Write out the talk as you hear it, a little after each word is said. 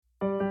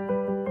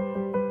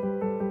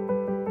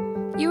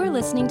You are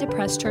listening to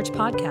Press Church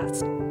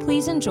Podcast.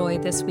 Please enjoy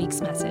this week's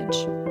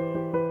message.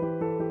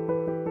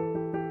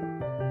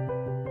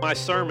 My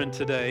sermon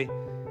today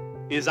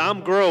is I'm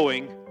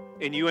growing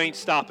and you ain't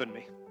stopping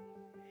me.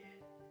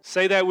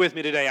 Say that with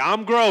me today.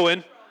 I'm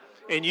growing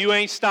and you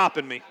ain't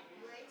stopping me.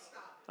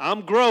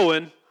 I'm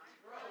growing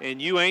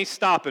and you ain't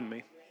stopping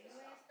me.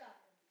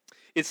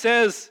 It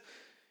says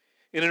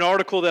in an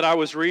article that I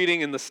was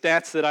reading in the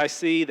stats that I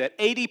see that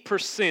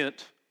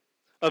 80%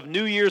 of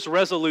New Year's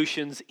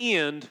resolutions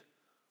end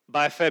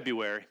by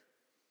February.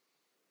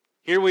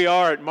 Here we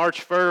are at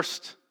March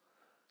 1st,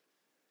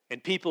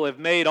 and people have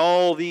made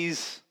all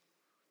these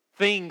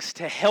things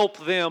to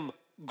help them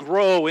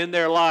grow in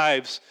their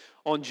lives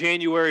on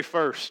January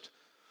 1st.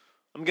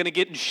 I'm going to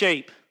get in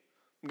shape.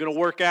 I'm going to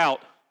work out.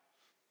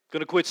 I'm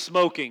going to quit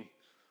smoking.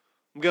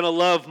 I'm going to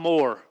love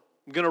more.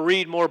 I'm going to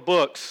read more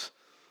books.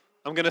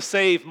 I'm going to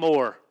save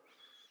more.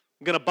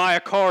 I'm going to buy a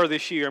car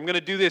this year. I'm going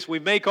to do this. We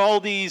make all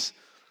these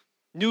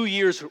New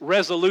Year's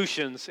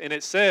resolutions, and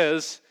it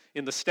says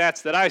in the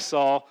stats that I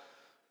saw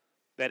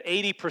that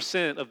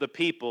 80% of the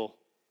people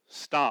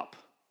stop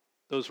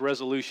those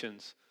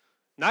resolutions.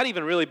 Not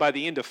even really by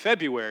the end of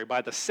February,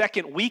 by the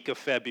second week of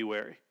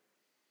February.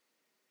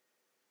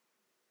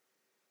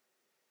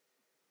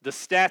 The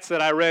stats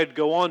that I read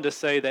go on to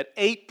say that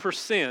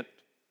 8%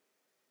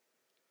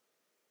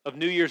 of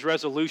New Year's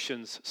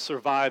resolutions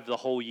survive the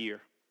whole year.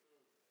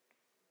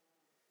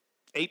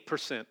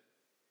 8%.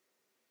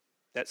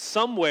 That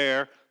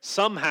somewhere,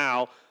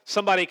 somehow,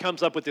 somebody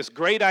comes up with this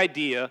great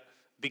idea,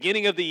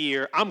 beginning of the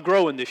year, I'm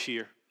growing this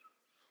year.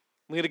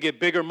 I'm going to get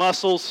bigger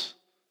muscles.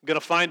 I'm going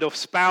to find a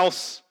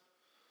spouse.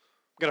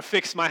 I'm going to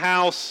fix my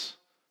house.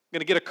 I'm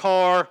going to get a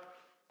car.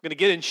 I'm going to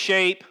get in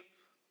shape.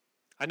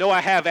 I know I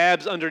have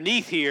abs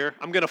underneath here.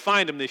 I'm going to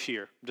find them this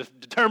year. I'm just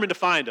determined to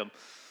find them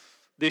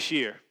this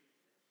year.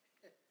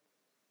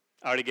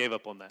 I already gave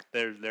up on that.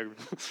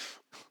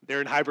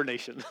 They're in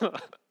hibernation.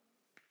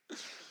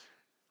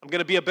 I'm going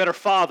to be a better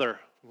father.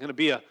 I'm going to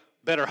be a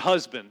better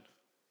husband.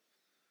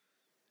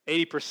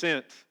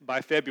 80% by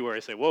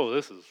February say, whoa,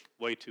 this is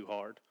way too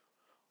hard.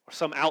 Or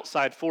some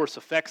outside force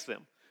affects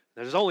them.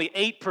 There's only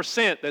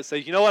 8% that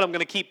says, you know what, I'm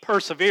going to keep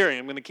persevering.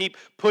 I'm going to keep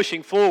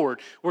pushing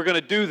forward. We're going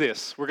to do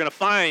this. We're going to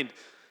find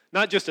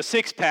not just a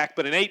 6-pack,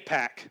 but an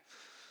 8-pack.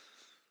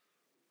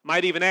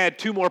 Might even add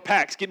 2 more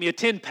packs. Get me a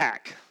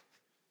 10-pack.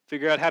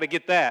 Figure out how to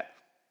get that.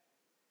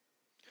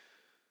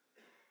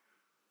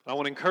 I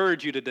want to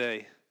encourage you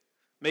today.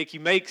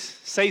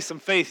 Say some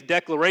faith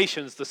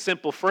declarations, the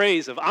simple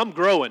phrase of, I'm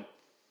growing,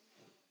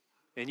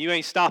 and you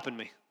ain't stopping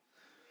me.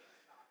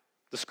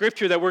 The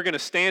scripture that we're going to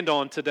stand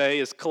on today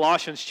is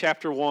Colossians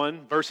chapter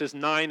 1, verses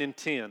 9 and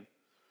 10.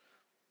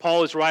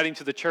 Paul is writing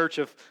to the church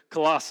of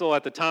Colossae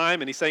at the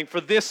time, and he's saying,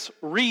 for this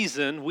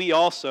reason we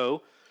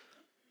also,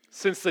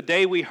 since the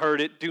day we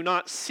heard it, do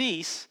not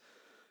cease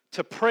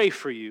to pray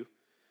for you,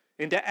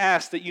 and to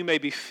ask that you may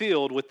be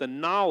filled with the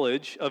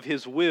knowledge of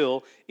his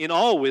will in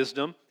all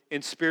wisdom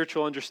and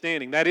spiritual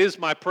understanding. That is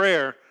my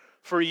prayer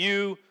for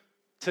you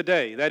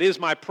today. That is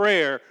my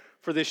prayer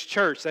for this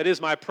church. That is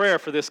my prayer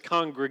for this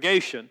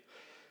congregation.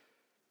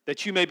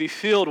 That you may be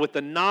filled with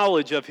the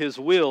knowledge of his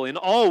will in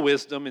all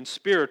wisdom and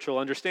spiritual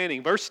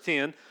understanding. Verse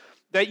 10,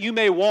 that you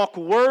may walk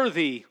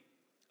worthy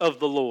of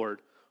the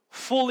Lord,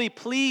 fully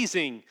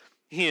pleasing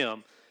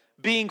him,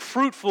 being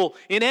fruitful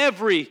in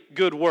every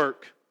good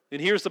work. And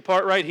here's the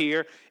part right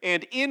here,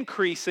 and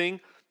increasing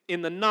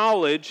in the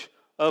knowledge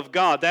of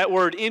God. That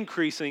word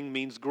increasing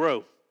means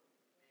grow.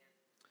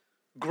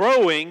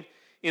 Growing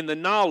in the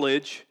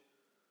knowledge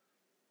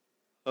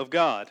of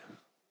God.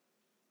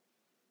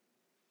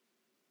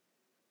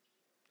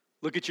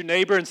 Look at your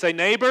neighbor and say,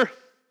 neighbor,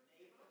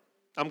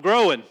 I'm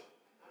growing,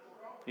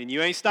 and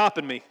you ain't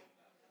stopping me.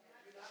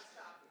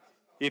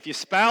 If your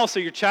spouse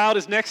or your child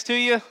is next to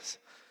you,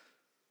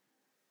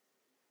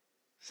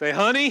 say,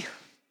 honey,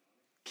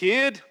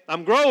 kid,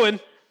 I'm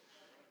growing,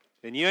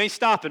 and you ain't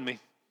stopping me.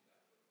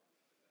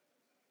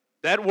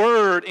 That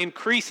word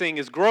increasing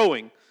is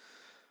growing.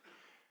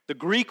 The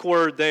Greek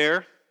word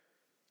there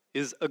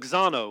is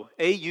auxano,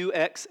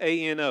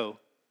 A-U-X-A-N-O.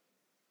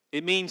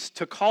 It means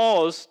to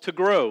cause to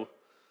grow,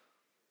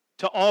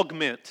 to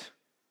augment,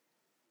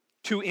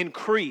 to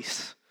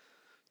increase,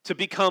 to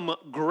become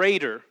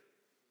greater,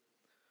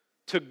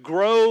 to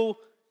grow,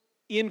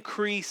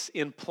 increase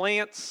in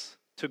plants,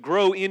 to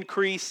grow,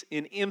 increase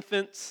in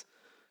infants,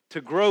 to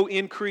grow,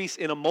 increase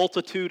in a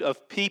multitude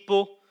of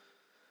people,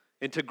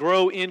 and to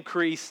grow,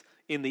 increase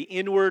in the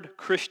inward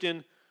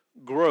Christian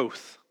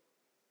growth,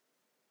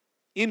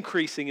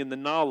 increasing in the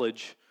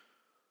knowledge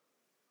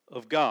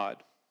of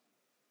God.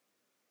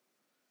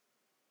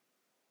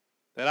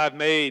 That I've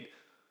made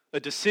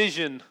a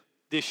decision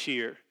this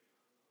year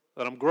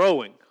that I'm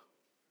growing.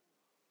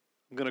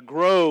 I'm going to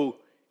grow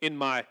in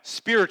my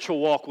spiritual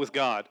walk with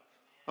God.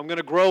 I'm going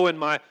to grow in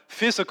my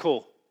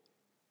physical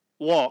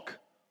walk.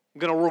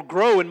 I'm going to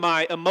grow in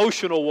my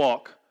emotional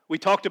walk. We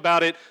talked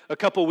about it a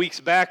couple weeks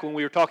back when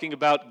we were talking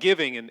about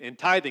giving and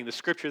tithing. The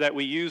scripture that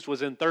we used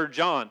was in 3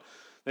 John,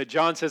 that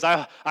John says,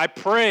 I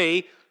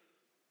pray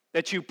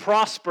that you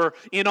prosper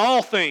in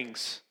all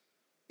things,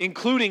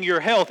 including your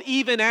health,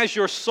 even as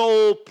your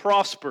soul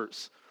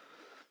prospers.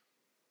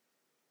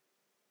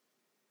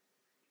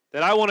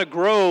 That I want to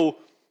grow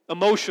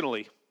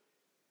emotionally.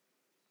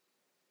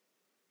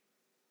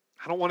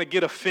 I don't want to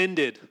get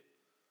offended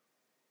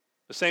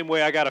the same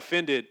way I got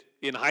offended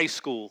in high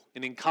school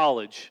and in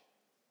college.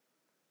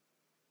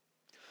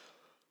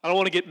 I don't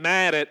want to get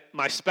mad at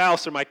my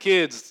spouse or my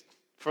kids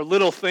for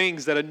little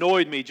things that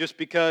annoyed me just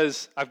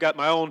because I've got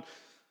my own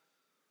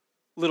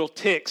little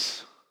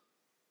tics.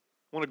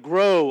 I want to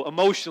grow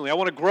emotionally. I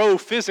want to grow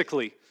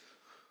physically.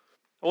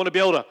 I want to be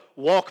able to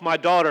walk my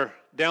daughter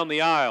down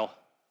the aisle.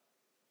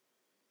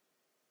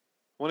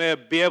 I want to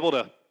be able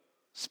to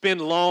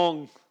spend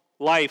long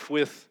life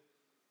with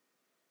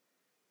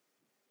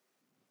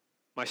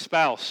my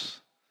spouse.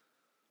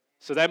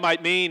 So that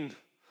might mean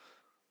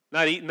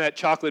not eating that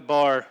chocolate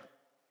bar,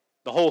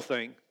 the whole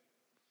thing.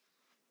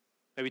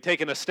 Maybe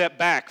taking a step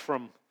back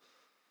from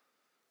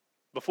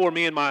before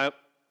me and my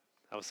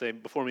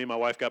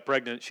wife got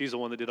pregnant. She's the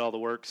one that did all the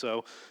work.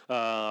 So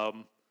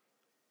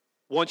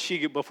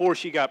before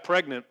she got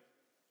pregnant,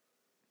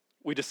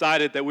 we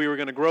decided that we were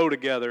going to grow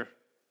together.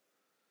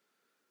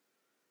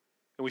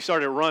 And we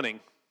started running.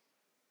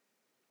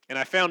 And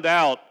I found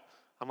out,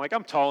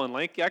 I'm tall and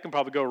lanky. I can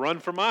probably go run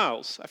for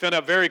miles. I found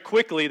out very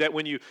quickly that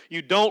when you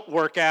don't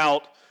work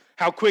out,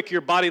 how quick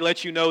your body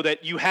lets you know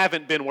that you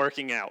haven't been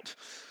working out.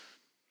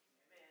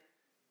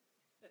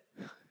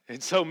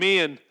 And so me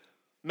and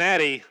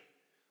Maddie,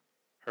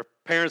 her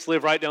parents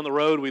live right down the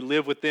road. We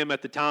lived with them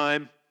at the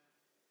time.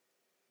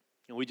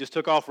 And we just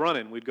took off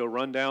running. We'd go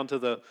run down to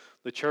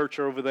the church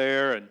over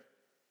there and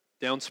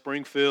down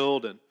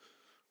Springfield and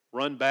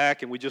run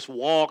back. And we just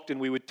walked and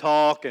we would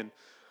talk. And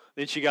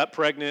then she got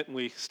pregnant and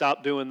we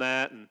stopped doing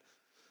that. And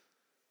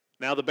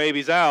now the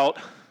baby's out.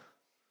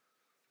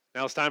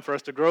 Now it's time for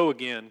us to grow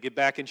again, get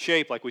back in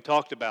shape like we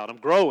talked about. I'm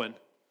growing.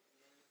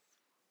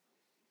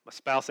 My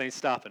spouse ain't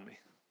stopping me.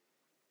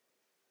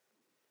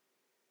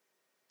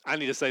 I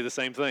need to say the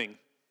same thing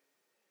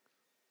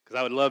because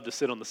I would love to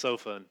sit on the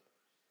sofa and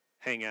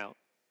hang out.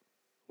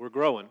 We're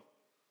growing.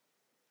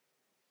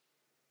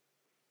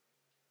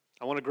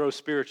 I want to grow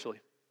spiritually.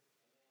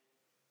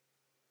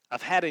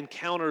 I've had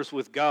encounters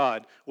with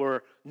God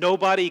where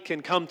nobody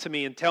can come to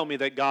me and tell me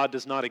that God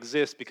does not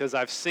exist because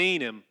I've seen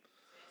Him.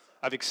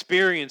 I've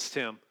experienced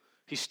Him.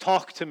 He's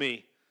talked to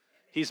me.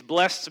 He's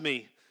blessed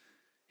me.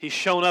 He's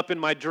shown up in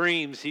my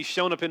dreams. He's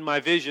shown up in my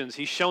visions.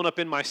 He's shown up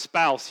in my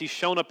spouse. He's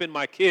shown up in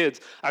my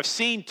kids. I've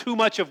seen too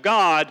much of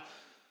God.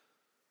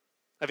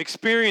 I've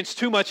experienced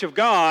too much of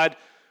God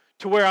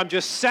to where I'm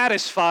just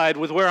satisfied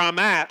with where I'm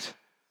at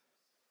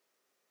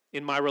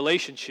in my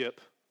relationship.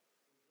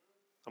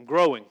 I'm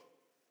growing.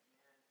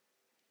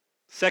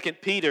 2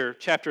 Peter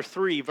chapter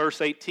 3,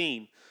 verse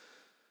 18.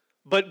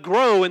 But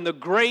grow in the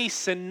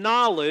grace and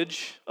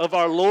knowledge of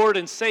our Lord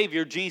and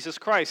Savior, Jesus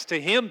Christ. To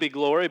Him be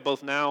glory,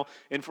 both now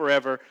and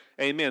forever.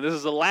 Amen. This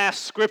is the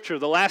last scripture,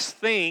 the last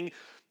thing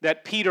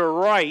that Peter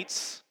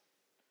writes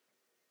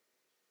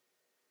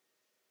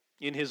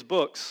in his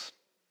books.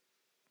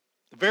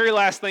 The very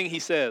last thing he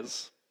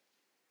says.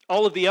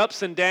 All of the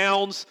ups and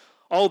downs,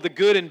 all the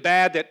good and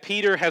bad that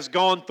Peter has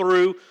gone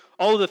through,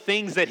 all of the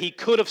things that he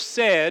could have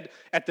said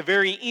at the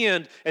very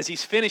end as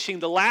he's finishing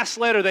the last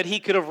letter that he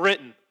could have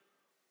written.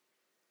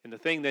 And the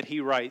thing that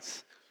he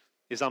writes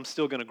is, I'm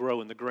still going to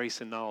grow in the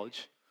grace and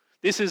knowledge.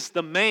 This is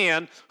the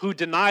man who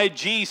denied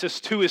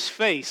Jesus to his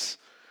face.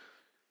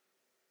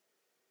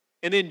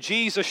 And then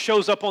Jesus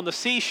shows up on the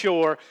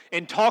seashore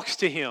and talks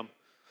to him.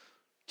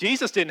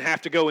 Jesus didn't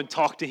have to go and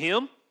talk to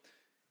him.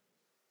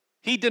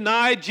 He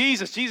denied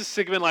Jesus. Jesus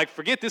could have been like,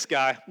 forget this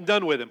guy. I'm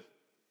done with him.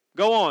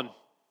 Go on.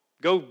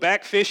 Go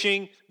back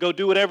fishing. Go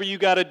do whatever you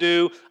got to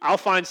do. I'll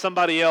find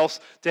somebody else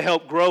to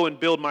help grow and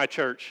build my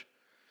church.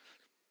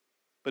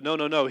 But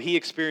no. He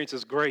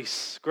experiences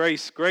grace.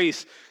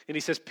 And he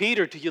says,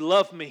 Peter, do you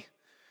love me?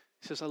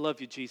 He says, I love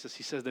you, Jesus.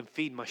 He says, then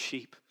feed my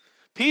sheep.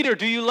 Peter,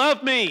 do you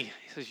love me?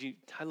 He says,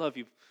 I love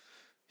you.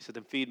 He said,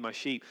 then feed my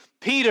sheep.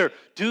 Peter,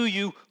 do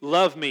you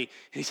love me?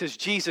 And he says,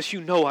 Jesus, you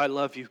know I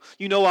love you.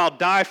 You know I'll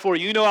die for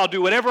you. You know I'll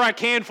do whatever I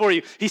can for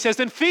you. He says,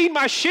 then feed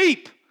my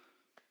sheep.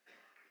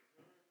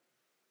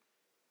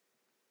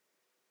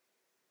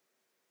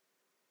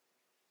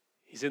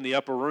 He's in the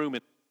upper room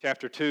in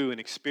chapter 2 and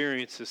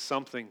experiences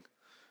something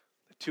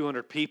that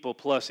 200 people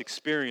plus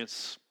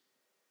experience.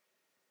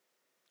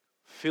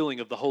 Filling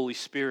of the Holy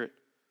Spirit,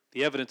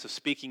 the evidence of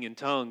speaking in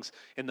tongues.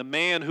 And the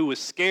man who was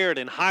scared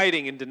and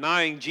hiding and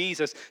denying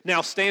Jesus now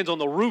stands on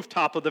the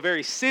rooftop of the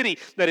very city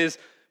that is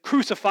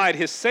crucified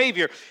his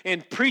Savior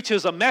and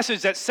preaches a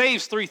message that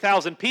saves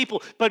 3,000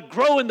 people, but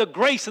grow in the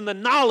grace and the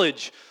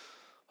knowledge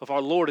of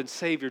our Lord and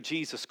Savior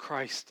Jesus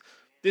Christ.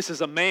 This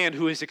is a man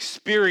who has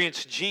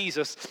experienced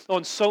Jesus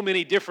on so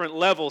many different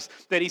levels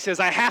that he says,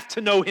 I have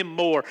to know Him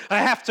more. I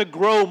have to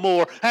grow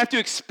more. I have to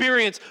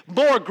experience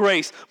more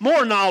grace,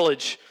 more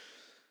knowledge,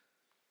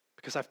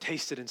 because I've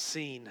tasted and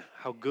seen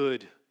how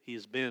good He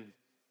has been.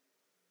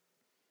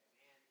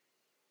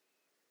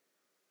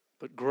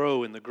 but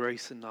grow in the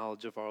grace and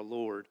knowledge of our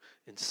Lord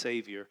and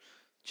Savior,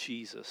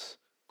 Jesus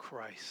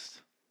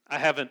Christ.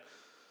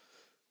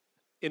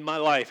 In my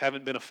life,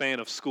 haven't been a fan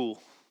of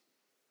school.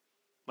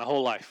 My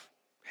whole life.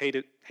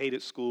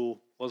 Hated school,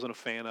 wasn't a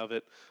fan of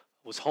it.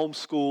 Was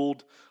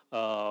homeschooled,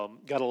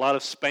 got a lot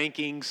of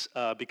spankings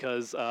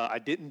because I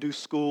didn't do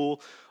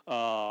school.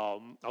 I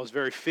was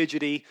very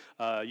fidgety.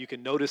 You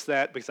can notice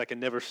that because I can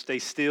never stay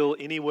still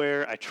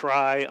anywhere. I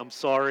try. I'm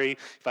sorry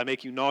if I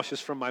make you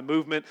nauseous from my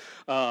movement.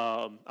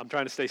 I'm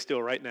trying to stay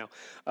still right now.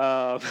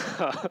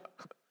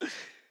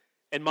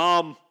 And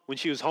Mom, when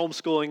she was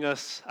homeschooling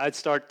us, I'd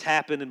start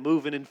tapping and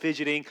moving and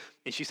fidgeting,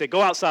 and she'd say,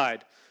 go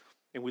outside.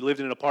 And we lived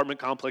in an apartment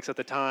complex at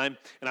the time,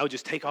 and I would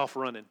just take off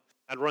running.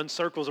 I'd run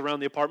circles around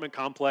the apartment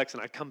complex,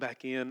 and I'd come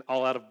back in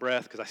all out of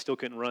breath because I still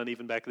couldn't run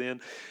even back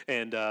then.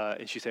 And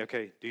she'd say,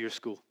 okay, do your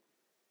school.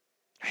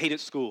 I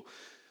hated school.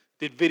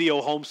 Did video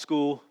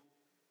homeschool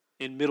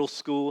in middle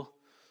school.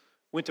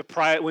 Went to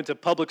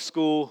public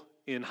school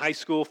in high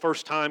school.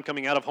 First time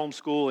coming out of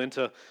homeschool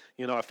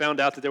I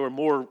found out that there were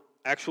more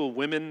actual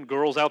women,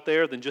 girls out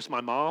there than just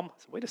my mom. I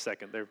said, wait a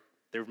second,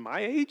 they're my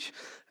age?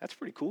 That's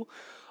pretty cool.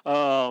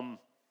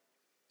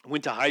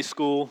 Went to high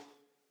school,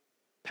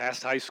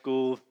 passed high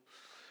school,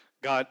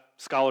 got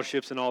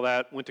scholarships and all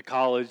that, went to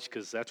college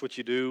because that's what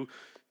you do.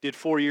 Did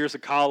 4 years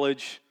of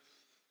college,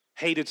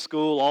 hated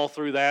school all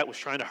through that, was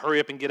trying to hurry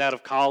up and get out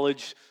of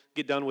college,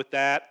 get done with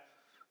that.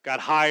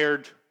 Got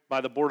hired by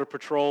the Border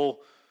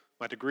Patrol.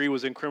 My degree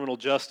was in criminal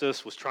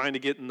justice, was trying to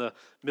get in the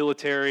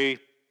military.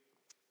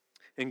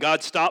 And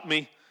God stopped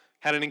me,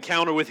 had an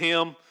encounter with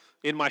him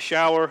in my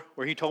shower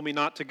where he told me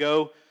not to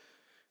go.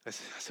 I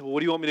said, well,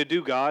 what do you want me to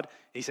do, God?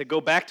 And he said, go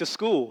back to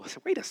school. I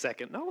said, wait a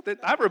second. No,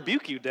 I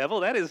rebuke you, devil.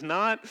 That is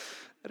not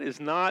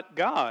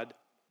God.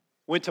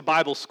 Went to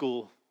Bible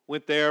school.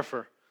 Went there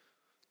for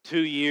 2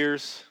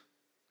 years.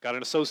 Got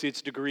an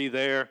associate's degree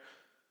there.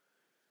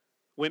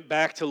 Went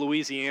back to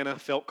Louisiana.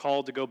 Felt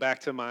called to go back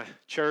to my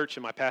church.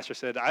 And my pastor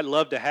said, I'd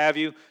love to have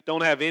you.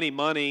 Don't have any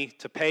money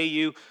to pay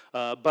you.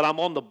 But I'm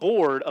on the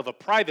board of a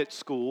private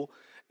school.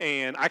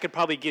 And I could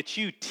probably get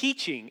you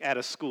teaching at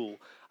a school.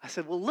 I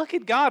said, well, look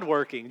at God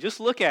working. Just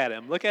look at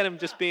him. Look at him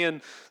just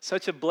being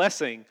such a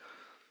blessing.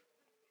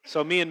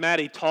 So me and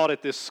Maddie taught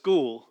at this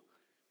school.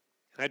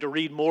 I had to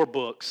read more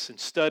books and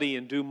study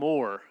and do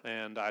more.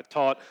 And I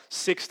taught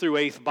 6th through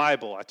 8th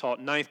Bible. I taught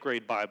 9th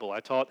grade Bible.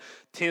 I taught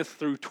 10th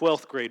through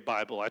 12th grade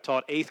Bible. I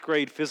taught 8th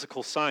grade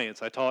physical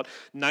science. I taught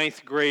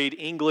 9th grade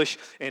English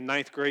and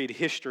 9th grade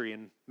history.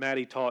 And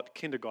Maddie taught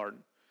kindergarten.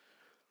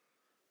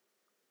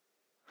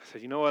 I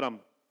said, you know what?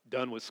 I'm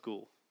done with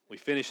school. We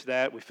finished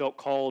that. We felt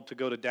called to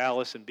go to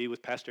Dallas and be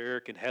with Pastor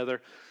Eric and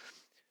Heather.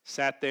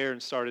 Sat there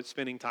and started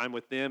spending time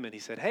with them. And he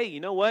said, hey,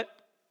 you know what?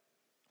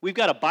 We've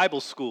got a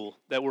Bible school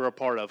that we're a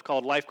part of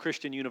called Life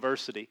Christian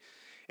University.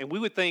 And we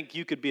would think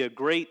you could be a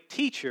great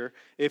teacher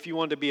if you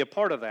wanted to be a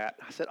part of that.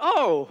 I said,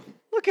 oh,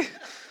 look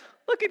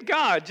at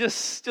God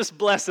just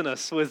blessing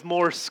us with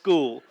more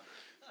school.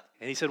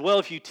 And he said, well,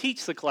 if you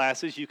teach the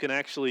classes, you can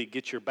actually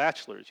get your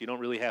bachelor's. You don't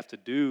really have to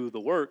do the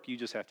work. You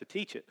just have to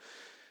teach it.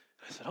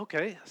 I said,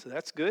 okay, so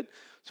that's good.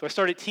 So I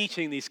started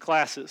teaching these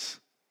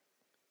classes,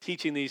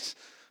 teaching these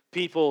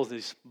people,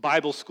 these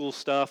Bible school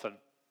stuff, and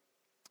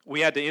we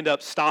had to end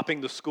up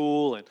stopping the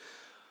school, and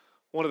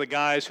one of the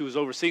guys who was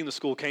overseeing the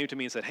school came to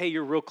me and said, hey,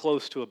 you're real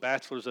close to a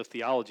bachelor's of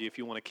theology if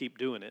you want to keep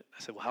doing it.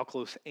 I said, well, how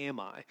close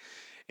am I?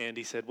 And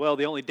he said, well,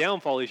 the only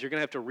downfall is you're going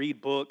to have to read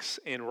books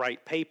and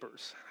write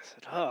papers. I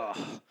said,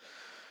 oh.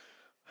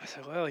 I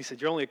said, well, he said,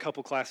 you're only a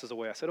couple classes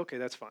away. I said, okay,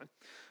 that's fine.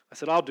 I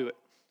said, I'll do it.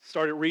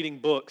 Started reading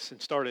books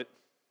and started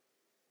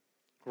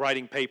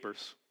writing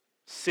papers,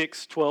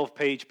 6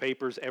 12-page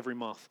papers every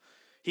month.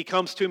 He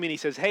comes to me and he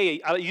says, hey,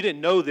 you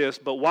didn't know this,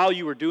 but while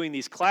you were doing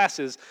these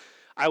classes,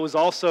 I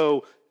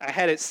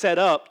had it set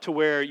up to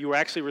where you were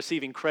actually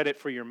receiving credit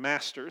for your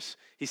master's.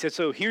 He said,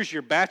 so here's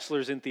your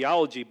bachelor's in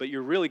theology, but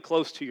you're really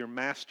close to your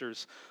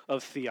master's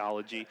of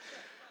theology.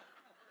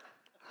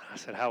 I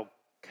said, how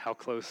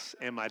close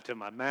am I to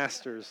my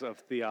master's of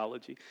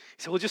theology?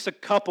 He said, well, just a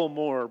couple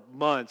more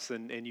months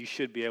and you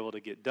should be able to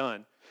get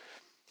done.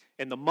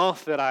 And the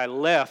month that I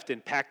left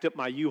and packed up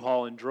my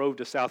U-Haul and drove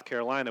to South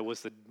Carolina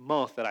was the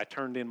month that I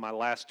turned in my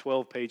last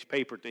 12-page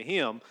paper to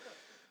him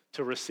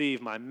to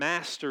receive my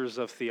master's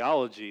of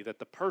theology, that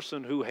the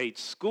person who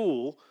hates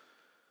school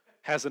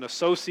has an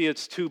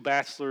associate's, 2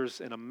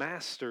 bachelor's, and a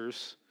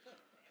master's.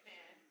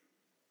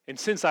 And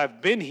since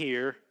I've been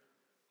here,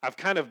 I've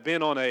kind of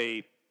been on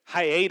a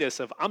hiatus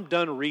of I'm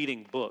done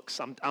reading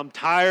books. I'm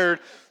tired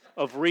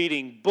of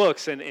reading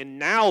books. And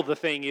now the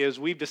thing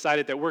is we've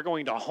decided that we're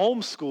going to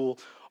homeschool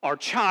our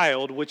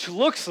child, which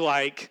looks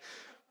like,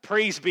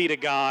 praise be to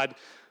God,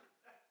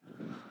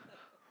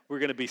 we're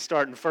going to be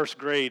starting 1st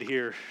grade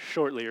here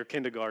shortly, or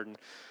kindergarten.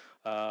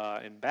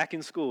 And back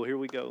in school, here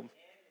we go.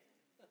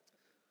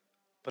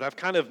 But I've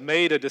kind of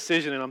made a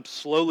decision, and I'm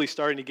slowly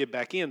starting to get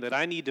back in, that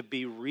I need to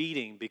be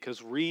reading,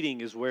 because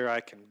reading is where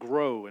I can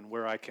grow and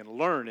where I can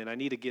learn, and I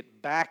need to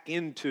get back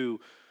into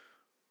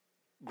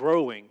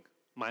growing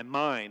my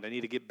mind. I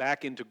need to get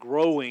back into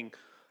growing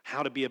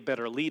how to be a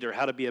better leader,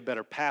 how to be a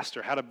better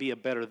pastor, how to be a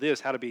better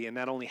this, and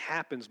that only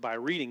happens by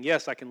reading.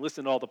 Yes, I can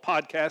listen to all the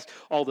podcasts,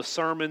 all the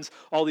sermons,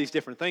 all these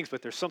different things,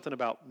 but there's something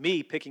about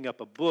me picking up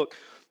a book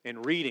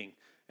and reading,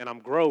 and I'm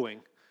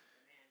growing,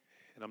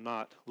 and I'm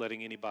not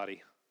letting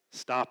anybody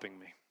stopping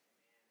me.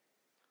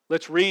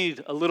 Let's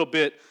read a little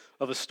bit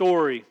of a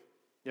story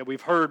that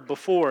we've heard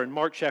before in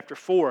Mark chapter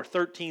 4,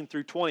 13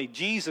 through 20.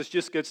 Jesus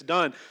just gets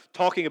done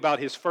talking about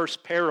his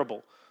first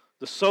parable,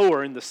 the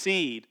sower and the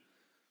seed.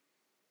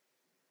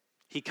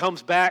 He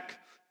comes back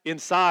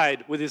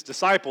inside with his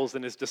disciples,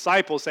 and his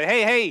disciples say,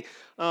 hey,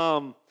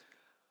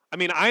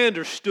 I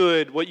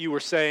understood what you were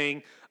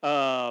saying,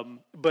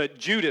 but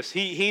Judas,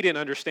 he didn't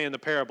understand the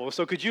parable.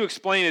 So could you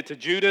explain it to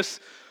Judas?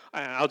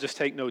 I'll just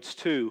take notes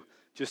too,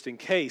 just in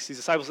case. These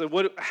disciples said,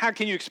 how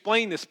can you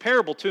explain this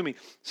parable to me?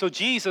 So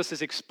Jesus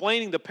is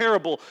explaining the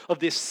parable of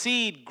this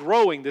seed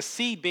growing, the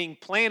seed being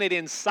planted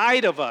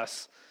inside of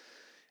us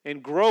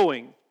and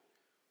growing.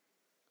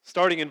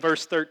 Starting in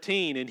verse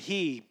 13, and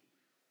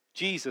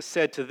Jesus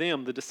said to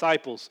them, the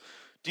disciples,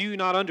 do you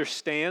not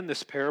understand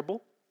this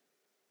parable?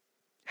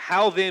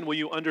 How then will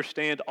you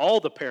understand all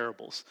the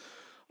parables?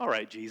 All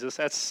right, Jesus,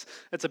 that's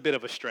a bit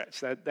of a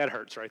stretch. That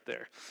hurts right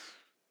there.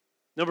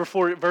 Number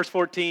 4, verse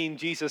 14,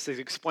 Jesus is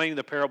explaining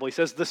the parable. He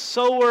says, the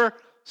sower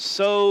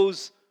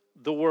sows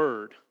the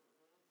word.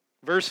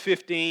 Verse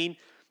 15,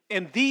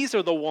 and these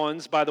are the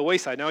ones by the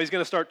wayside. Now he's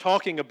going to start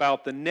talking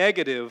about the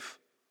negative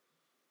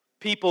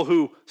people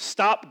who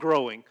stopped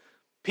growing,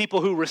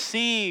 people who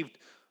received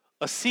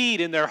a seed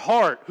in their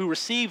heart, who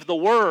received the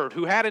word,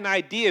 who had an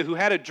idea, who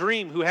had a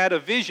dream, who had a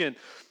vision,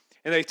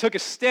 and they took a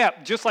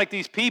step just like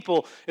these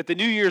people at the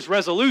New Year's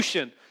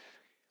resolution.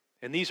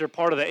 And these are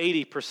part of the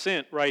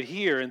 80% right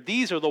here. And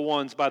these are the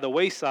ones by the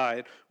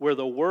wayside where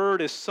the word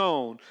is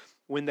sown.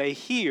 When they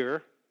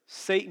hear,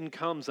 Satan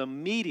comes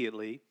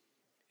immediately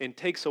and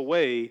takes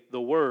away the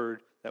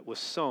word that was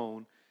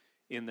sown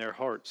in their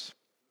hearts.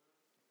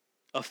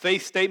 A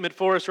faith statement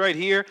for us right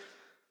here.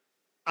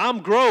 I'm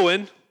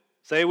growing.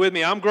 Say it with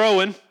me. I'm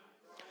growing.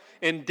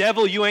 And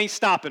devil, you ain't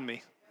stopping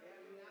me.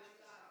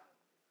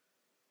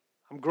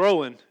 I'm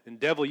growing. And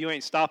devil, you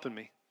ain't stopping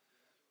me.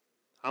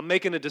 I'm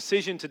making a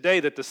decision today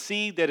that the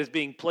seed that is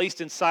being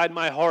placed inside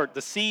my heart,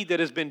 the seed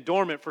that has been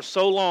dormant for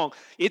so long,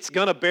 it's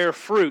going to bear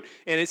fruit.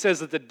 And it says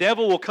that the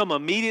devil will come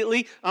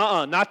immediately.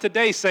 Not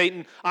today,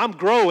 Satan. I'm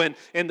growing,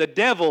 and the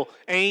devil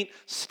ain't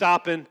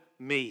stopping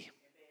me.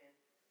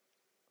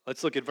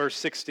 Let's look at verse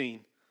 16.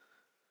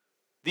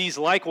 These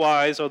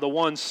likewise are the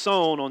ones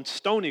sown on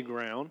stony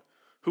ground,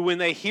 who when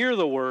they hear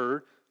the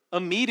word,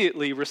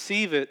 immediately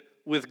receive it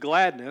with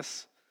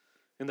gladness.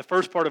 In the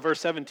first part of verse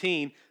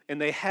 17, and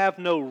they have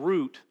no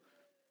root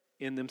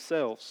in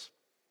themselves.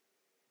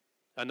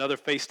 Another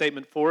faith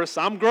statement for us.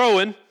 I'm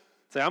growing.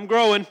 Say, I'm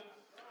growing.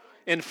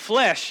 In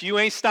flesh, you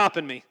ain't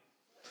stopping me.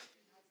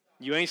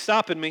 You ain't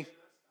stopping me.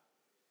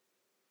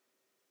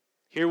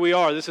 Here we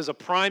are. This is a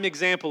prime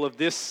example of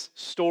this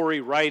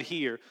story right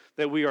here.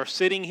 That we are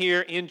sitting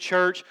here in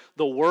church.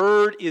 The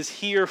word is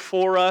here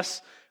for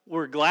us.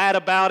 We're glad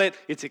about it.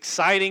 It's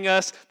exciting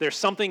us. There's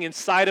something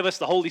inside of us.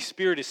 The Holy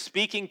Spirit is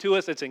speaking to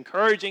us. It's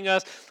encouraging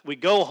us. We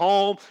go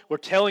home. We're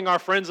telling our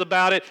friends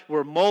about it.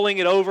 We're mulling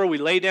it over. We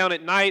lay down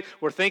at night.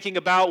 We're thinking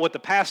about what the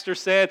pastor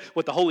said,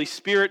 what the Holy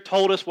Spirit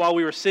told us while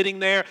we were sitting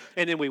there.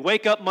 And then we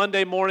wake up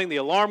Monday morning, the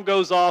alarm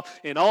goes off,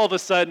 and all of a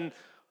sudden,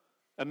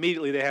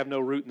 immediately they have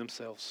no root in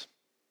themselves.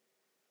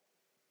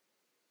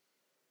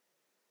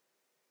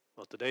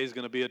 Well, today's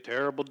going to be a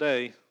terrible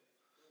day.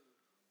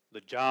 The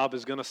job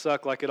is going to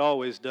suck like it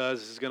always does.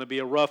 This is going to be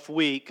a rough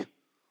week.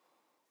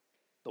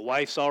 The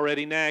wife's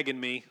already nagging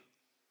me.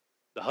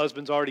 The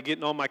husband's already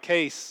getting on my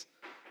case.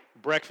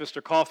 Breakfast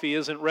or coffee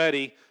isn't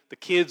ready. The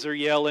kids are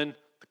yelling.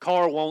 The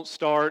car won't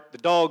start. The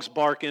dog's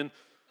barking.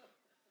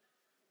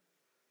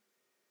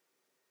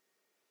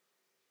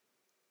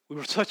 We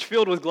were such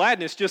filled with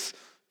gladness just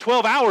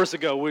 12 hours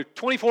ago.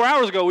 24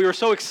 hours ago, we were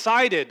so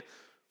excited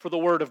for the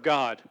Word of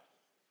God.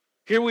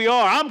 Here we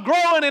are. I'm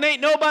growing and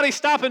ain't nobody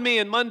stopping me.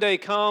 And Monday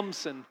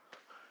comes and,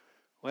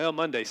 well,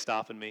 Monday's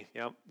stopping me.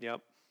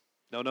 Yep.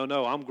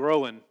 No. I'm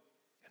growing.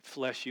 And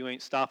flesh, you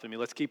ain't stopping me.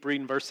 Let's keep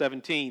reading verse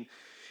 17.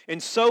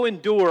 And so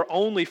endure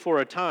only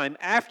for a time.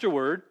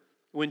 Afterward,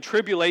 when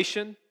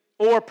tribulation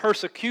or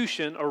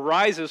persecution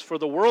arises for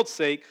the world's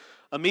sake,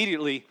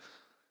 immediately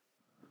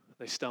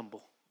they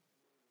stumble.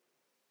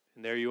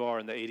 And there you are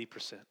in the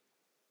 80%.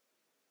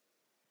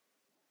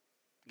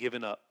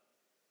 Giving up.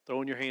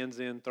 Throwing your hands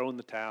in, throwing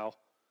the towel.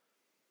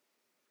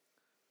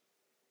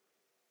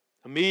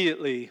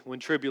 Immediately when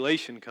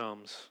tribulation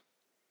comes,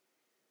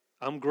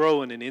 I'm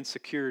growing and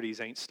insecurities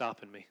ain't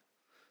stopping me.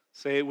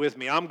 Say it with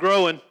me. I'm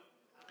growing.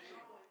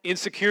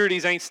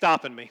 Insecurities ain't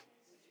stopping me.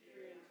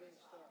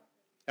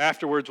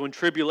 Afterwards, when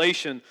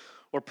tribulation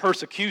or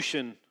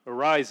persecution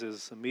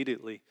arises,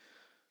 immediately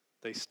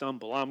they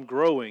stumble. I'm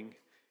growing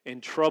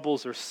and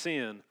troubles or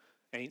sin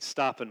ain't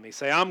stopping me.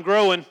 Say, I'm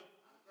growing.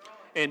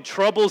 And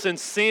troubles and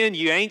sin,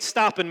 you ain't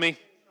stopping me.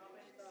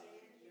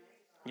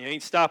 You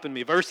ain't stopping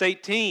me. Verse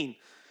 18.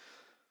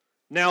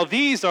 Now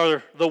these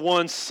are the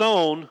ones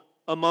sown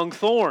among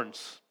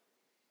thorns.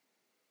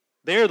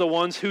 They're the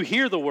ones who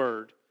hear the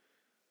word,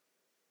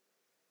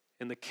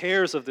 and the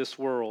cares of this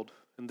world,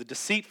 and the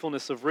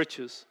deceitfulness of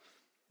riches,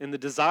 and the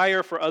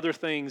desire for other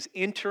things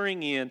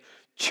entering in,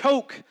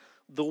 choke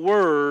the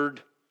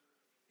word,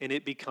 and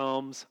it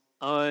becomes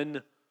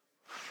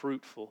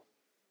unfruitful.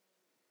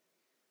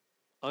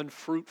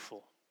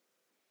 Unfruitful.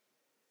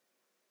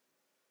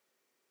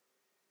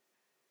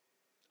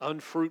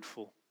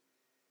 Unfruitful.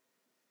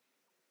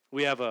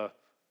 We have a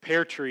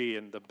pear tree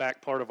in the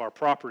back part of our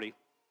property.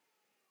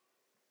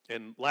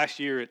 And last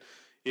year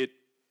it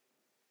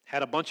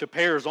had a bunch of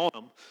pears on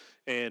them.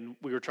 And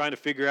we were trying to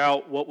figure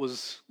out what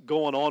was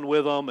going on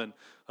with them.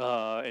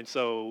 And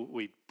so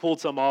we pulled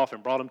some off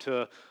and brought them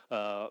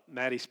to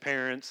Maddie's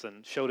parents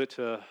and showed it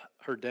to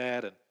her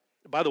dad. And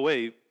by the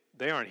way,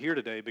 they aren't here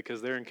today because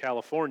they're in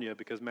California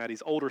because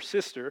Maddie's older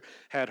sister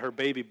had her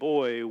baby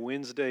boy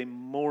Wednesday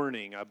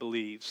morning, I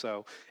believe.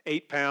 So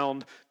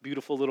 8-pound,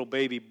 beautiful little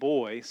baby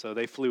boy. So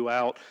they flew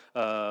out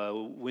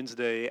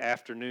Wednesday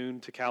afternoon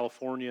to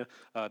California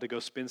to go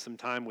spend some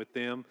time with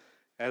them.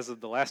 As of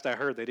the last I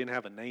heard, they didn't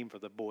have a name for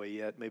the boy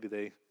yet.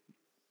 Maybe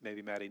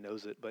Maddie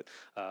knows it. But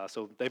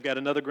so they've got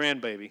another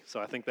grandbaby. So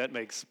I think that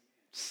makes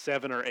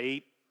 7 or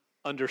 8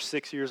 under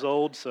 6 years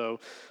old. So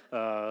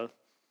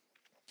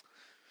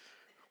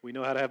we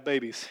know how to have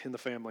babies in the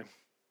family.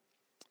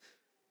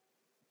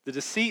 The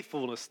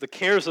deceitfulness, the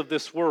cares of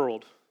this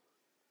world.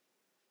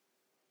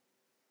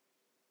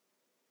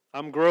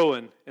 I'm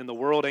growing and the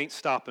world ain't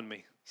stopping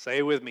me. Say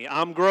it with me.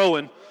 I'm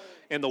growing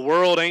and the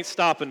world ain't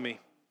stopping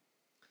me.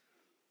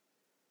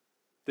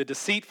 The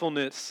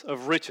deceitfulness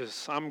of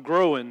riches. I'm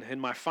growing and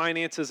my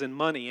finances and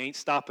money ain't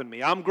stopping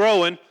me. I'm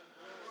growing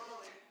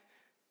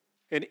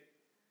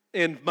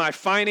and my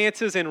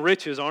finances and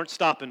riches aren't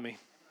stopping me.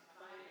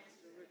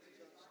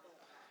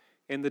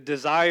 And the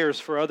desires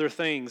for other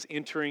things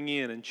entering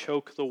in and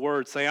choke the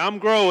word. Say, I'm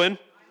growing,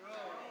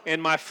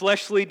 and my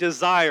fleshly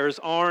desires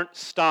aren't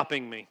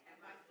stopping me.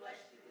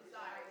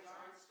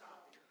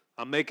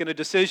 I'm making a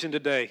decision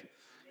today.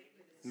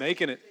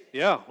 Making it.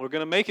 Yeah, we're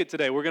going to make it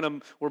today.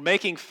 We're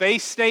making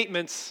faith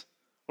statements.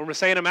 We're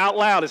saying them out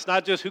loud. It's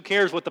not just who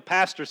cares what the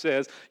pastor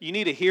says. You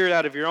need to hear it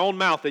out of your own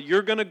mouth that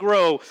you're going to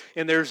grow,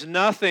 and there's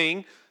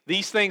nothing.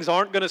 These things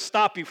aren't going to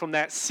stop you from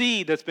that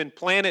seed that's been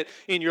planted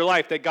in your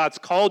life, that God's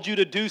called you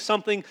to do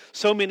something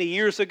so many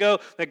years ago,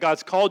 that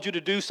God's called you to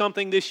do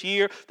something this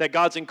year, that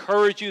God's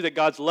encouraged you, that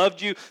God's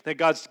loved you, that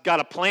God's got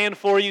a plan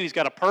for you, He's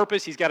got a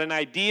purpose, He's got an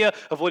idea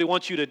of what He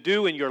wants you to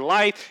do in your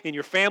life, in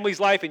your family's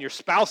life, in your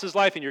spouse's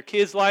life, in your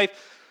kids' life.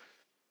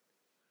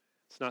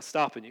 It's not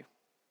stopping you.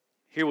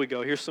 Here we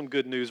go. Here's some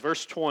good news.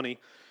 Verse 20,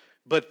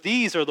 but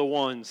these are the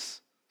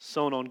ones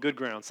sown on good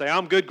ground. Say,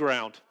 I'm good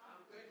ground.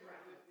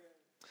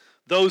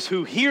 Those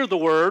who hear the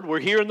word,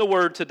 we're hearing the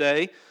word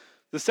today.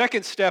 The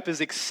second step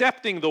is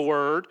accepting the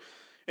word.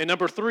 And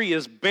number 3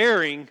 is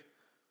bearing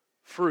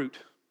fruit.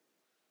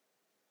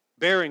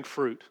 Bearing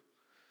fruit.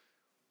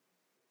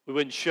 We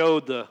went and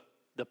showed the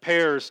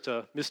pears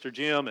to Mr.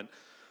 Jim, and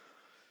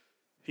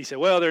he said,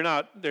 well, they're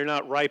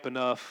not ripe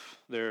enough.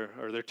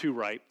 They're too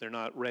ripe. They're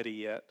not ready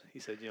yet. He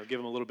said, give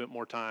them a little bit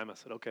more time. I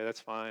said, okay,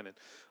 that's fine.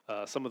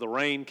 And some of the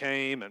rain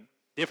came, and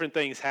different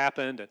things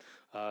happened, and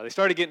they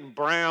started getting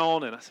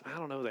brown, and I said, I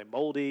don't know, are they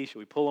moldy? Should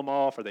we pull them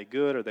off? Are they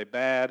good? Are they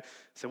bad? I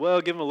said, well,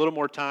 give them a little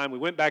more time. We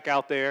went back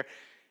out there,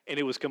 and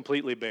it was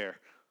completely bare.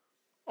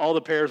 All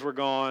the pears were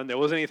gone. There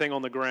wasn't anything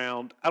on the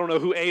ground. I don't know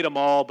who ate them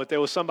all, but there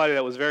was somebody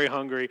that was very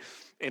hungry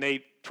and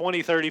ate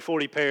 20, 30,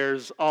 40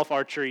 pears off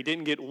our tree.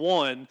 Didn't get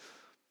one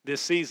this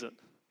season.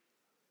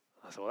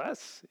 I said, well,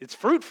 it's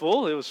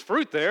fruitful. It was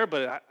fruit there,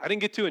 but I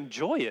didn't get to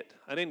enjoy it.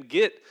 I didn't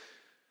get...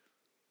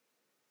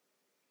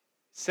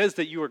 It says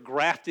that you are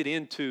grafted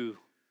into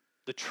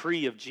the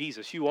tree of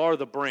Jesus. You are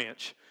the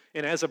branch.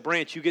 And as a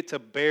branch, you get to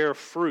bear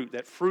fruit.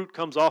 That fruit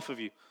comes off of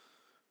you.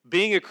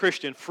 Being a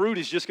Christian, fruit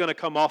is just going to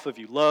come off of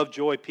you. Love,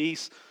 joy,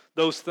 peace,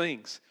 those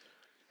things.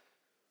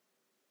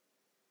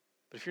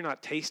 But if you're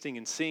not tasting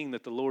and seeing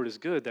that the Lord is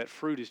good, that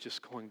fruit is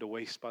just going to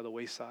waste by the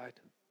wayside.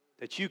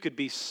 That you could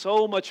be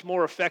so much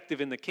more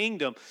effective in the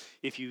kingdom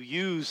if you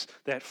use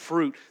that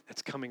fruit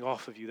that's coming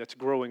off of you, that's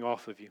growing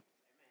off of you.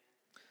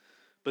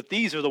 But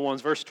these are the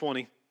ones, verse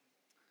 20,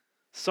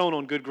 sown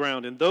on good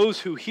ground. And those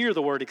who hear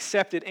the word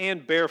accept it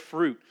and bear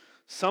fruit,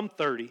 some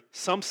 30,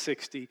 some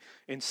 60,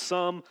 and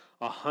some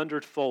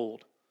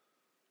 100-fold.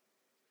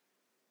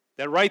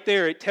 That right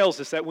there, it tells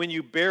us that when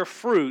you bear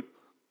fruit,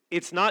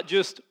 it's not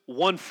just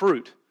one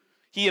fruit.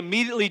 He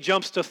immediately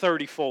jumps to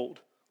 30-fold.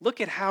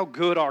 Look at how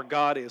good our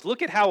God is.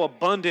 Look at how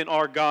abundant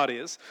our God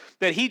is.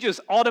 That He just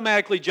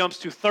automatically jumps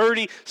to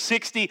 30,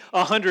 60,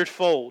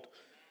 100-fold.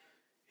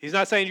 He's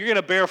not saying you're going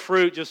to bear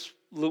fruit just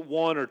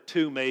 1 or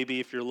 2 maybe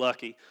if you're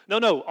lucky.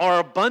 No. Our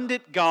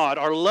abundant God,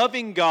 our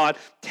loving God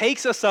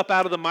takes us up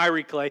out of the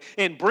miry clay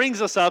and brings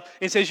us up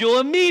and says you'll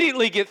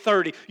immediately get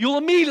 30. You'll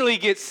immediately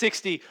get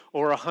 60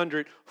 or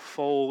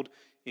 100-fold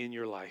in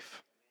your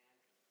life.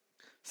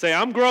 Say,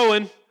 I'm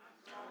growing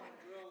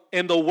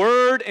and the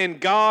Word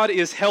and God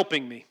is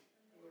helping me.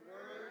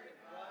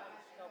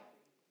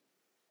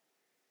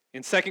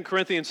 In 2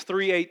 Corinthians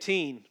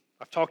 3:18,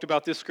 I've talked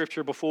about this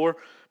scripture before,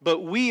 but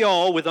we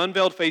all, with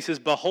unveiled faces,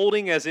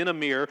 beholding as in a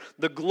mirror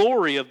the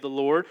glory of the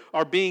Lord,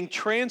 are being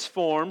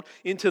transformed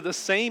into the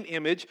same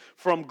image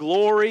from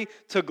glory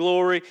to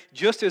glory,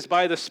 just as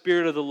by the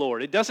Spirit of the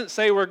Lord. It doesn't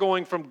say we're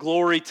going from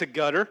glory to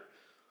gutter.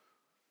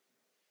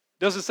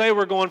 It doesn't say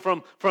we're going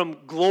from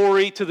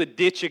glory to the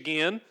ditch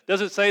again. It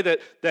doesn't say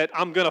that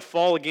I'm going to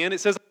fall again. It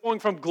says I'm going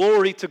from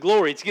glory to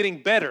glory. It's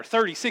getting better,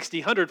 30,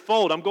 60,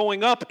 100-fold. I'm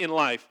going up in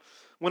life.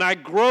 When I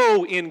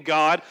grow in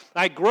God,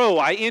 I grow,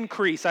 I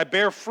increase, I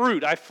bear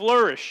fruit, I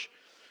flourish.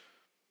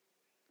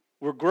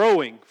 We're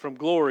growing from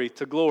glory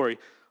to glory.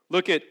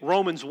 Look at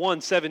Romans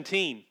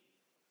 1:17.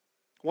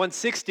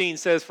 1:16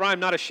 says, "For I am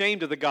not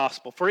ashamed of the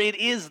gospel, for it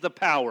is the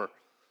power."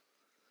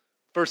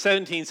 Verse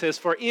 17 says,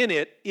 "For in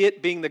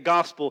it being the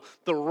gospel,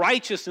 the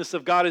righteousness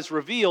of God is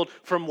revealed."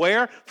 From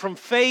where? From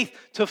faith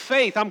to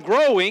faith. I'm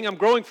growing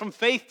from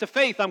faith to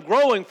faith. I'm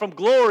growing from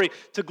glory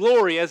to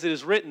glory, as it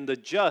is written, "The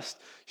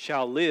just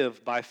shall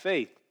live by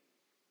faith."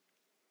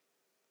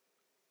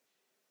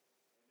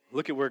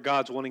 Look at where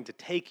God's wanting to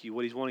take you,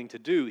 what He's wanting to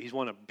do. He's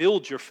wanting to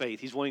build your faith.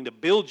 He's wanting to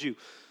build you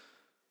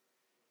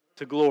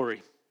to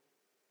glory.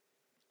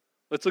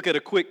 Let's look at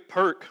a quick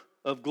perk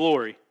of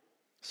glory.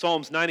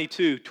 Psalms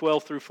 92,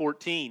 12 through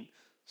 14.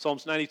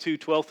 Psalms 92,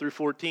 12 through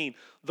 14.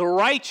 "The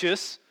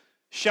righteous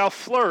shall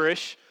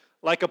flourish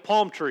like a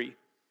palm tree."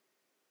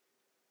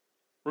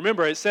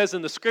 Remember, it says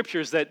in the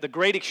scriptures that the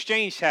great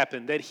exchange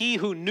happened, that he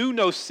who knew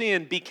no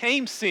sin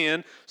became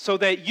sin so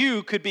that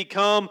you could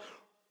become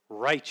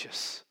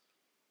righteous.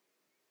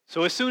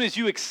 So as soon as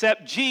you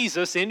accept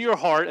Jesus in your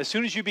heart, as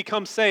soon as you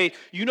become saved,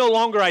 you no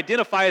longer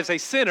identify as a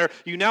sinner,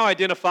 you now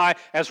identify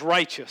as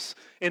righteous.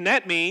 And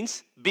that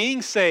means,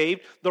 being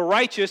saved, the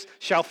righteous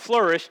shall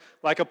flourish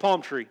like a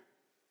palm tree.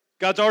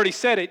 God's already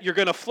said it, you're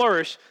going to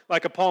flourish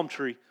like a palm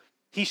tree.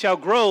 "He shall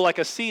grow like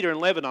a cedar in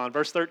Lebanon."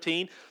 Verse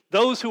 13,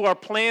 "Those who are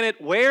planted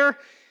where?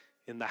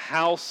 In the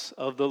house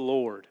of the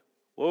Lord."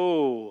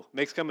 Whoa,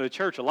 makes coming to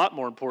church a lot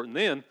more important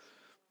then.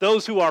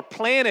 Those who are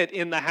planted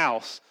in the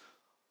house.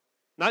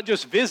 Not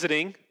just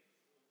visiting,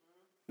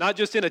 not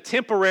just in a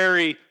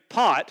temporary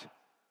pot,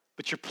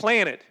 but you're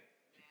planted.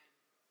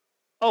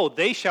 "Oh,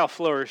 they shall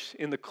flourish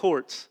in the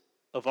courts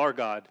of our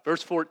God."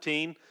 Verse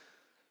 14.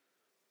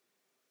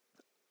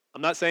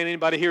 I'm not saying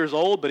anybody here is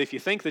old, but if you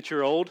think that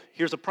you're old,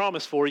 here's a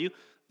promise for you.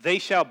 "They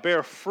shall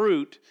bear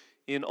fruit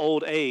in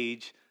old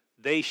age.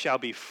 They shall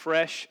be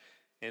fresh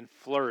and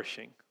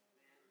flourishing."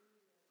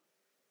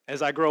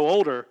 As I grow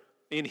older,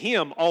 in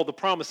Him, all the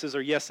promises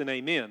are yes and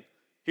amen.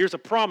 Here's a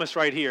promise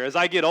right here. As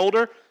I get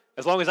older,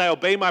 as long as I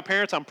obey my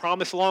parents, I'm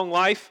promised long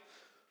life,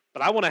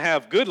 but I want to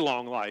have good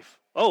long life.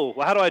 Oh,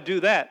 well, how do I do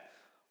that?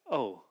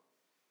 Oh,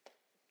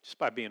 just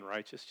by being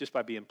righteous, just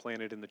by being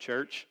planted in the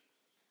church.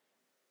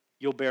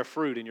 You'll bear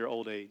fruit in your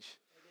old age.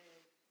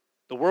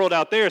 The world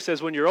out there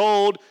says when you're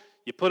old,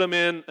 you put them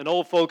in an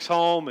old folks'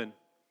 home and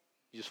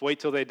you just wait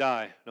till they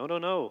die.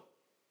 No.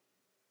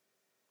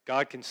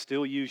 God can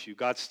still use you.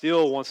 God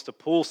still wants to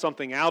pull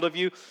something out of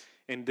you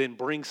and then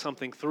bring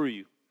something through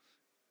you.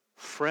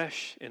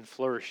 Fresh and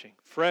flourishing.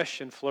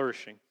 Fresh and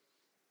flourishing.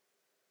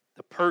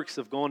 The perks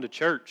of going to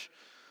church.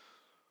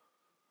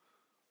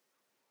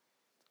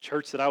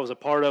 Church that I was a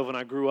part of when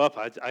I grew up,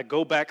 I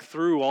go back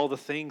through all the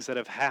things that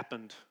have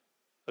happened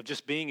of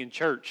just being in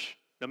church.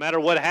 No matter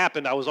what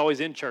happened, I was always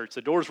in church.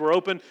 The doors were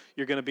open,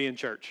 you're going to be in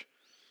church.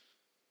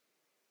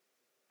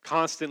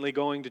 Constantly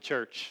going to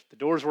church. The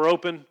doors were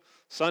open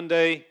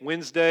Sunday,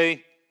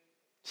 Wednesday,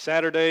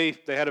 Saturday.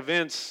 They had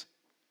events,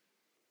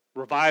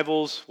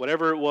 revivals,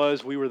 whatever it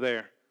was, we were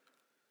there.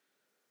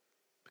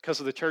 Because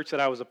of the church that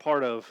I was a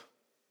part of,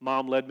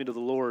 Mom led me to the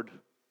Lord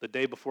the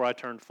day before I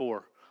turned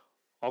 4,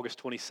 August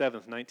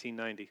 27th,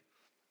 1990.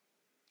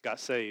 Got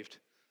saved.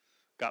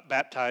 Got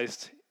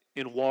baptized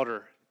in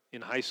water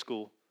in high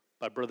school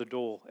by Brother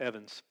Doyle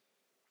Evans.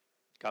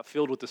 Got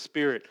filled with the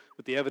Spirit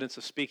with the evidence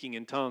of speaking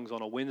in tongues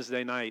on a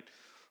Wednesday night.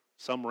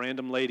 Some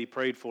random lady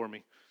prayed for me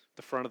at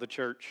the front of the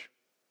church.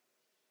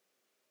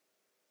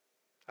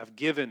 I've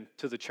given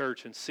to the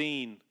church and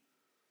seen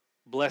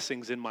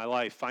blessings in my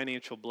life,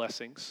 financial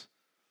blessings.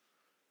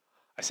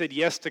 I said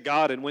yes to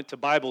God and went to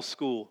Bible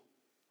school,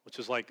 which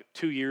was like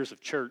 2 years of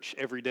church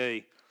every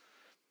day.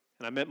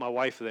 And I met my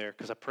wife there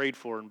because I prayed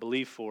for her and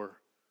believed for her.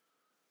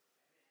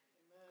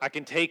 I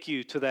can take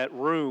you to that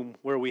room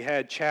where we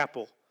had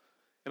chapel,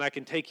 and I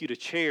can take you to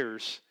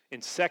chairs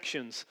and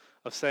sections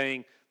of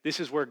saying, this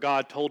is where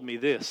God told me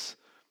this.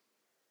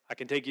 I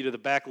can take you to the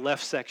back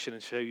left section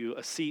and show you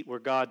a seat where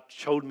God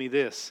showed me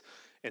this,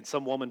 and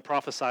some woman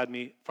prophesied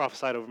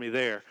over me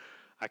there.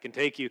 I can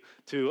take you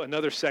to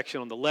another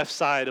section on the left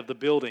side of the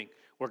building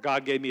where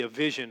God gave me a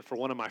vision for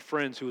one of my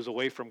friends who was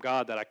away from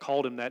God, that I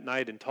called him that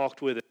night and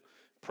talked with him,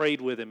 prayed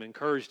with him,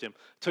 encouraged him.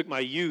 Took my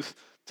youth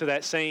to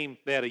that same,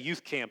 they had a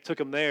youth camp, took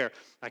them there.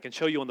 I can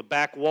show you on the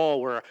back wall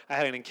where I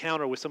had an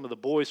encounter with some of the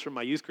boys from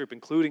my youth group,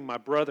 including my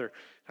brother,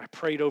 and I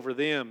prayed over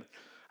them.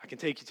 I can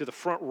take you to the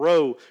front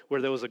row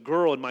where there was a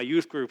girl in my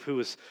youth group who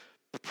was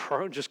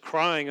just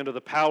crying under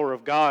the power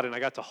of God, and I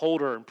got to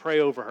hold her and pray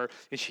over her,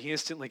 and she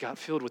instantly got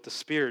filled with the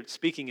Spirit,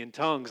 speaking in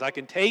tongues. I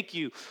can take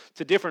you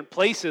to different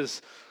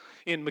places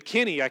in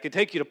McKinney. I can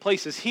take you to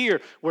places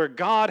here where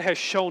God has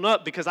shown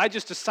up because I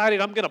just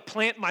decided I'm going to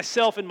plant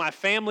myself and my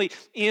family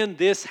in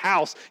this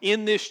house,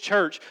 in this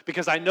church,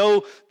 because I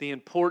know the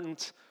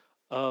importance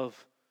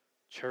of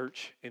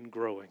church and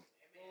growing.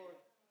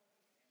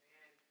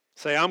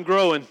 Say, I'm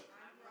growing,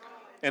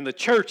 and the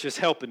church is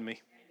helping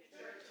me.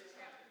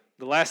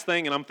 The last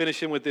thing, and I'm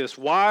finishing with this.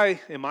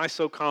 Why am I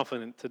so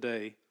confident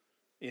today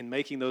in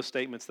making those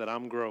statements that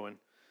I'm growing?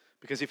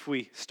 Because if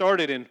we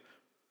started in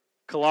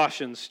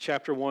Colossians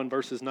chapter 1,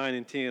 verses 9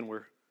 and 10,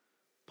 where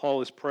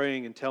Paul is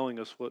praying and telling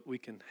us what we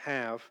can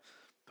have,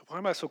 why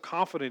am I so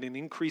confident in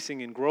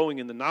increasing and growing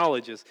in the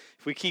knowledge? Is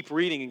if we keep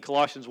reading in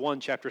Colossians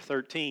 1, chapter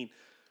 13,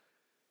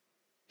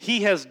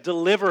 He has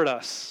delivered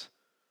us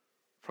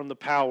from the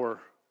power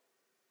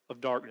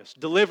of darkness,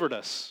 delivered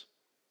us,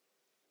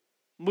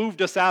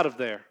 moved us out of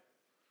there,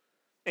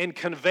 and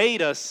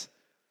conveyed us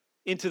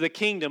into the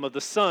kingdom of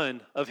the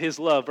Son of His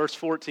love. Verse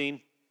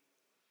 14,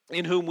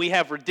 in whom we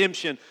have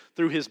redemption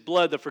through His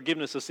blood, the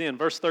forgiveness of sin.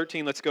 Verse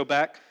 13, let's go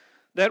back.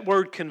 That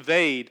word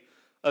conveyed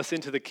us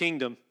into the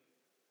kingdom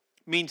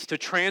means to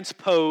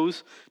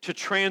transpose, to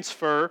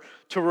transfer,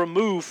 to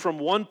remove from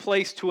one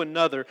place to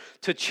another,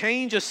 to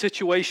change a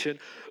situation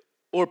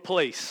or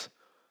place.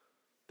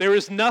 There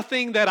is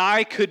nothing that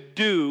I could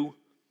do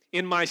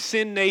in my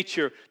sin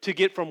nature to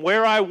get from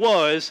where I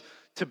was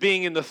to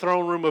being in the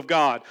throne room of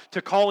God,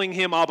 to calling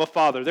Him Abba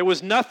Father. There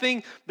was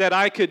nothing that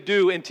I could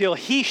do until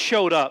He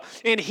showed up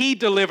and He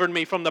delivered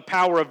me from the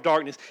power of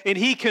darkness. And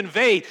He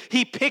conveyed,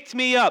 He picked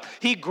me up,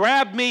 He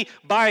grabbed me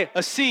by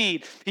a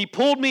seed, He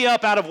pulled me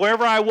up out of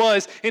wherever I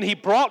was, and He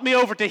brought me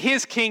over to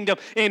His kingdom,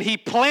 and He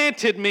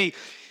planted me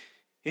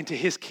into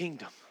His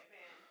kingdom.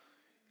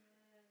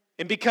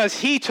 And because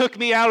He took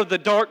me out of the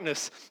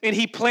darkness and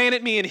He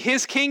planted me in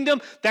His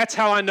kingdom, that's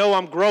how I know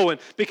I'm growing.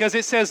 Because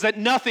it says that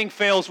nothing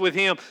fails with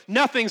Him.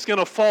 Nothing's going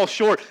to fall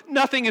short.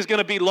 Nothing is going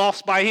to be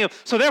lost by Him.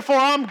 So therefore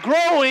I'm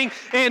growing,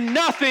 and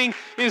nothing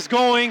is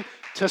going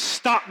to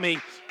stop me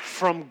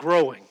from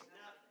growing.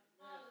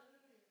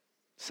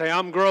 Say,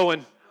 I'm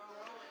growing,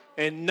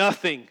 and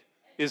nothing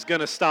is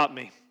going to stop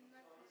me.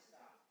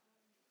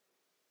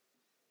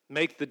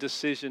 Make the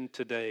decision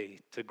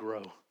today to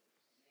grow.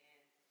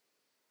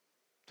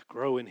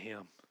 Grow in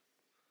Him.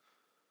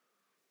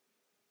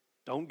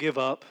 Don't give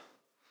up.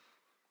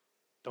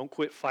 Don't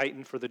quit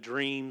fighting for the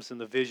dreams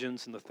and the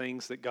visions and the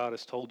things that God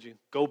has told you.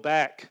 Go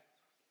back.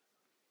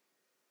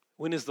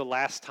 When is the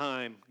last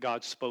time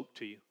God spoke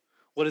to you?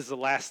 What is the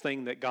last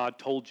thing that God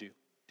told you?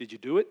 Did you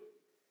do it?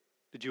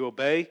 Did you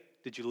obey?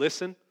 Did you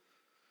listen?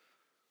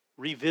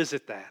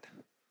 Revisit that.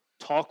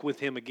 Talk with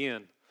Him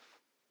again.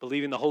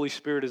 Believing the Holy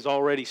Spirit is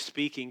already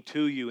speaking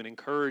to you and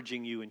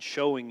encouraging you and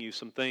showing you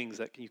some things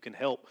that you can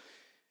help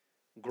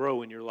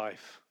grow in your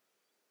life.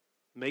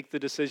 Make the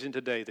decision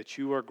today that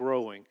you are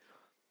growing,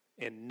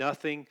 and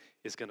nothing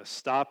is going to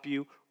stop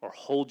you or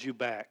hold you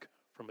back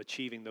from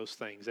achieving those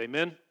things.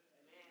 Amen?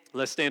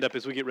 Let's stand up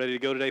as we get ready to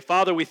go today.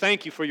 Father, we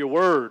thank You for Your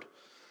word.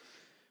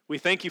 We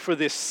thank You for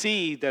this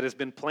seed that has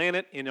been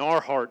planted in our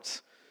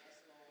hearts.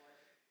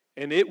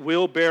 And it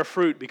will bear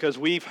fruit because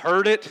we've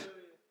heard it,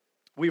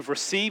 we've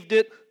received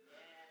it,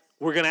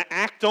 we're going to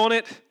act on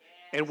it,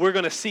 and we're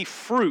going to see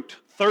fruit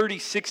 30,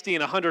 60,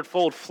 and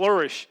 100-fold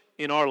flourish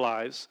in our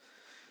lives.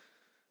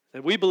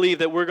 And we believe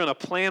that we're going to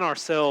plant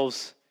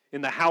ourselves in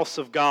the house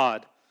of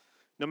God.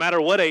 No matter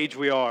what age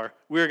we are,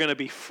 we're going to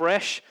be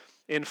fresh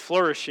and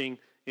flourishing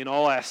in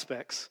all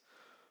aspects.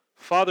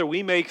 Father,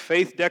 we make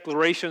faith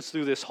declarations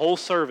through this whole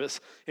service,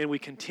 and we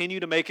continue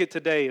to make it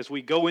today as we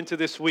go into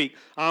this week.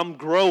 I'm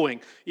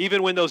growing.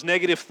 Even when those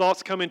negative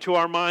thoughts come into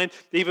our mind,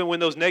 even when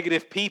those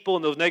negative people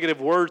and those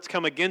negative words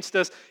come against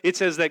us, it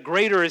says that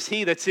greater is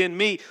He that's in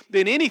me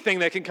than anything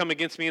that can come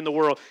against me in the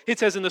world. It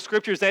says in the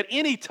Scriptures that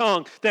any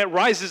tongue that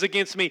rises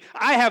against me,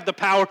 I have the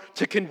power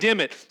to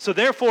condemn it. So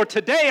therefore,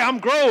 today I'm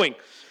growing,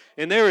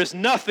 and there is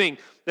nothing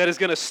that is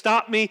going to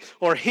stop me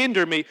or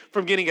hinder me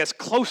from getting as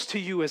close to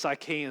You as I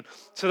can,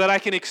 so that I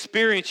can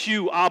experience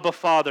You, Abba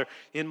Father,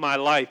 in my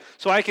life,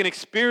 so I can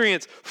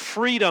experience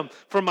freedom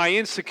from my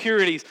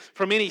insecurities,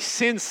 from any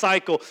sin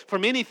cycle,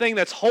 from anything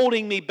that's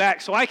holding me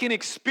back, so I can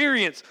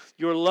experience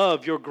Your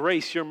love, Your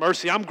grace, Your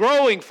mercy. I'm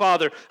growing,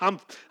 Father.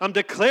 I'm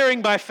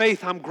declaring by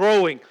faith I'm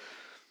growing,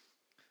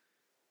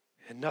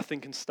 and nothing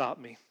can stop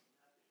me.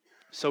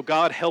 So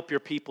God, help Your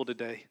people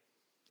today.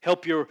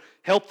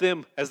 Help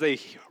them as they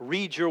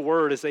read Your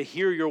word, as they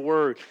hear Your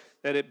word,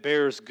 that it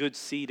bears good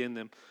seed in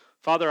them.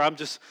 Father, I'm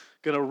just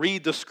going to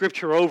read the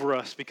Scripture over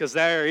us because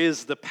there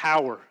is the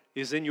power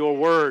is in Your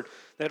word.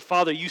 That,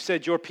 Father, You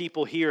said Your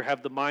people here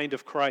have the mind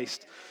of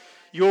Christ.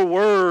 your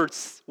word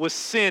was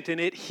sent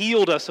and it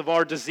healed us of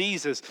our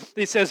diseases.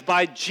 It says,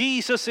 by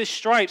Jesus'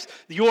 stripes,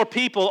 your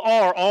people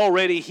are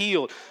already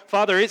healed.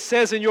 Father, it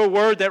says in your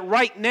word that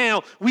right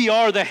now we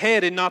are the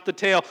head and not the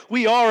tail.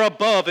 We are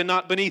above and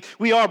not beneath.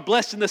 We are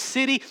blessed in the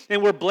city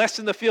and we're blessed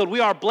in the field. We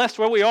are blessed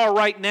where we are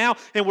right now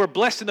and we're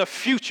blessed in the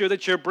future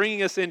that you're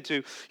bringing us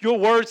into. Your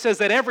word says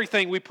that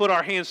everything we put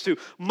our hands to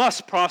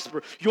must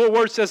prosper. Your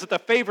word says that the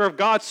favor of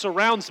God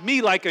surrounds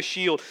me like a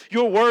shield.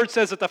 Your word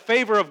says that the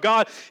favor of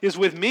God is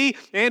with me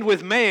and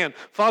with man.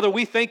 Father,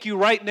 we thank you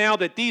right now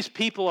that these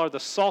people are the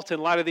salt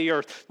and light of the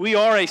earth. We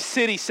are a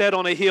city set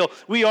on a hill.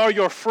 We are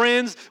your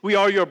friends. We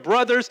are your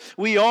brothers.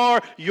 We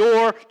are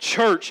your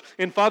church.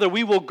 And Father,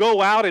 we will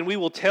go out and we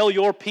will tell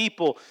your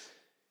people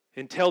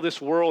and tell this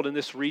world and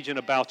this region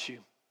about you.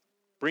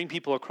 Bring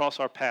people across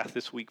our path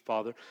this week,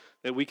 Father,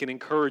 that we can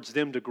encourage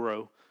them to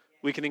grow.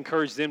 We can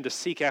encourage them to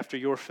seek after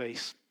your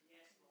face.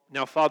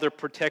 Now, Father,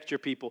 protect your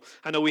people.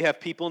 I know we have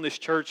people in this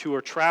church who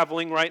are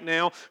traveling right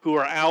now, who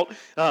are out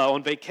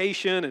on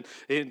vacation and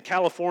in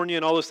California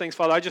and all those things.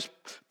 Father, I just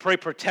pray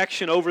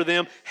protection over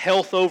them,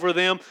 health over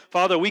them.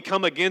 Father, we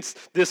come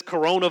against this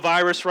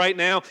coronavirus right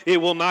now. It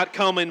will not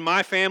come in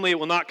my family. It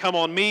will not come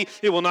on me.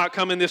 It will not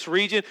come in this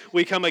region.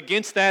 We come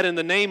against that in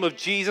the name of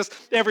Jesus.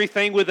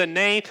 Everything with a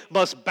name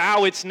must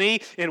bow its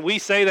knee. And we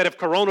say that if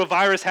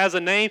coronavirus has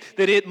a name,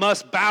 that it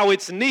must bow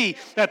its knee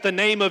at the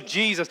name of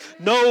Jesus.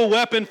 No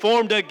weapon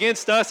formed against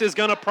us is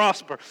going to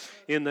prosper.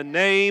 In the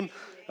name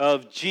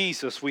of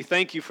Jesus, we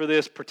thank you for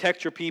this.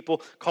 Protect your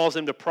people, cause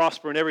them to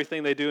prosper in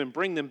everything they do, and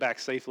bring them back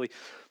safely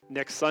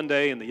next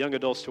Sunday and the young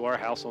adults to our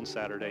house on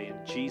Saturday. In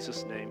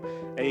Jesus' name,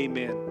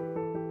 amen.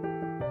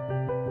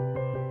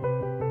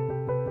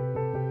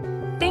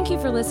 Thank you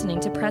for listening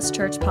to Press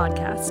Church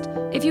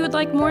Podcast. If you would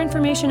like more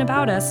information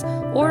about us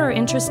or are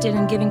interested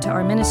in giving to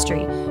our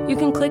ministry, you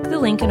can click the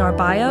link in our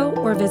bio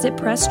or visit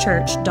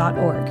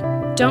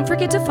presschurch.org. Don't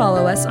forget to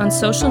follow us on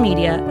social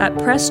media at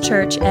Press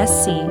Church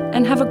SC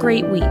and have a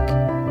great week.